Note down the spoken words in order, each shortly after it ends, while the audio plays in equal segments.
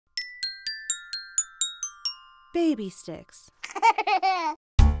baby sticks.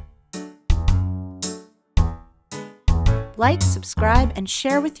 Like, subscribe, and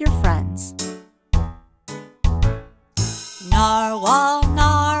share with your friends. Narwhal,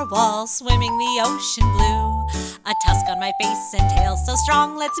 narwhal, swimming the ocean blue. A tusk on my face and tail so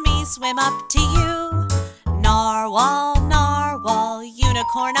strong lets me swim up to you. Narwhal, narwhal,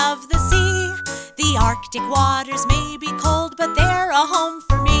 unicorn of the sea. The Arctic waters may be cold, but they're a home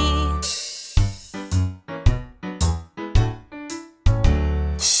for me.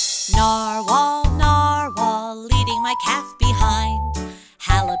 Narwhal, narwhal, leading my calf behind.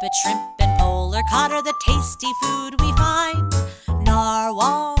 Halibut, shrimp, and polar cod are the tasty food we find.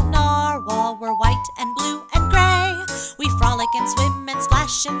 Narwhal, narwhal, we're white and blue and gray. We frolic and swim and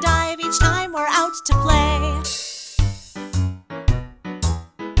splash and dive each time we're out to play.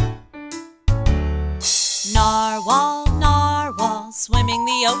 Narwhal, narwhal, swimming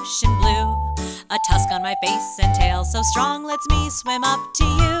the ocean blue. A tusk on my face and tail so strong lets me swim up to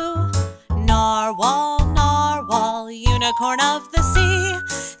you. Narwhal, narwhal, unicorn of the sea.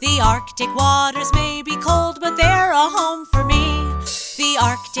 The Arctic waters may be cold, but they're a home for me. The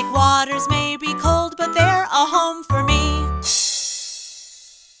Arctic waters may be cold, but they're a home for me.